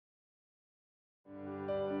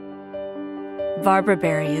Barbara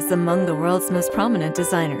Barry is among the world's most prominent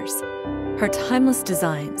designers. Her timeless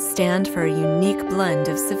designs stand for a unique blend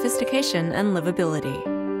of sophistication and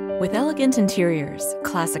livability. With elegant interiors,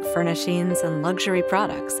 classic furnishings, and luxury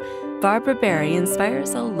products, Barbara Barry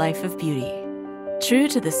inspires a life of beauty. True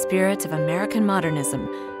to the spirit of American modernism,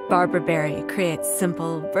 Barbara Barry creates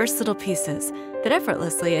simple, versatile pieces that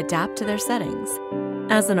effortlessly adapt to their settings.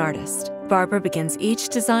 As an artist, Barbara begins each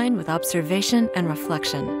design with observation and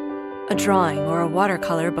reflection. A drawing or a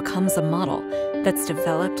watercolor becomes a model that's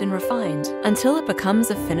developed and refined until it becomes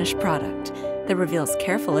a finished product that reveals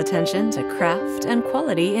careful attention to craft and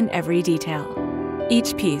quality in every detail.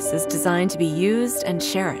 Each piece is designed to be used and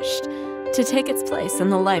cherished, to take its place in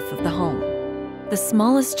the life of the home. The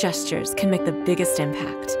smallest gestures can make the biggest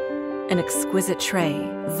impact. An exquisite tray,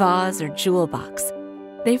 vase, or jewel box.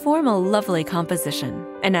 They form a lovely composition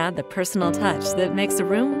and add the personal touch that makes a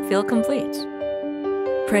room feel complete.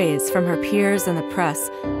 Praise from her peers and the press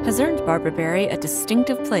has earned Barbara Barry a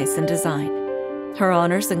distinctive place in design. Her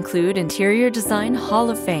honors include Interior Design Hall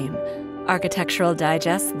of Fame, Architectural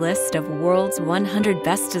Digest list of World's 100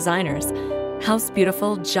 Best Designers, House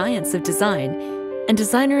Beautiful Giants of Design, and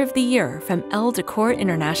Designer of the Year from Elle Decor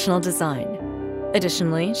International Design.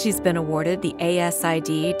 Additionally, she's been awarded the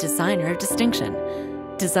ASID Designer of Distinction,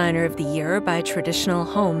 Designer of the Year by Traditional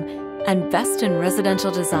Home, and Best in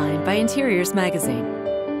Residential Design by Interiors Magazine.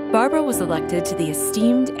 Barbara was elected to the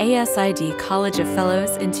esteemed ASID College of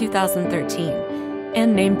Fellows in 2013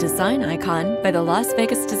 and named Design Icon by the Las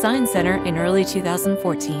Vegas Design Center in early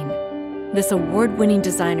 2014. This award-winning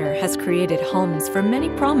designer has created homes for many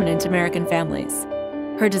prominent American families.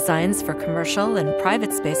 Her designs for commercial and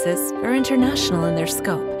private spaces are international in their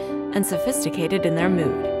scope and sophisticated in their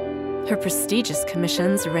mood. Her prestigious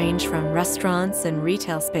commissions range from restaurants and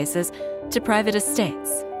retail spaces to private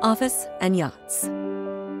estates, office, and yachts.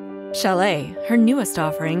 Chalet, her newest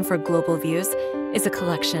offering for global views, is a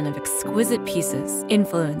collection of exquisite pieces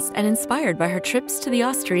influenced and inspired by her trips to the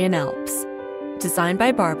Austrian Alps. Designed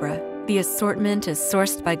by Barbara, the assortment is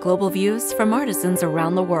sourced by Global Views from artisans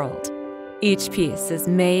around the world. Each piece is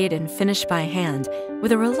made and finished by hand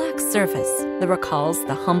with a relaxed surface that recalls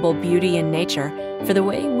the humble beauty in nature for the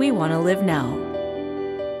way we want to live now.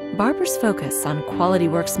 Barbara's focus on quality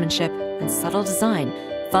workmanship and subtle design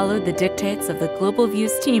followed the dictates of the Global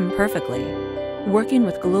Views team perfectly. Working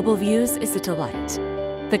with Global Views is a delight.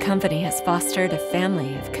 The company has fostered a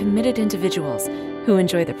family of committed individuals who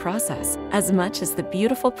enjoy the process as much as the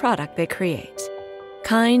beautiful product they create.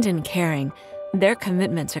 Kind and caring, their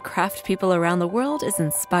commitment to craft people around the world is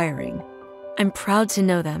inspiring. I'm proud to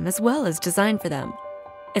know them as well as design for them.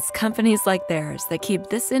 It's companies like theirs that keep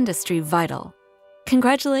this industry vital.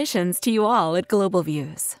 Congratulations to you all at Global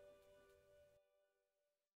Views.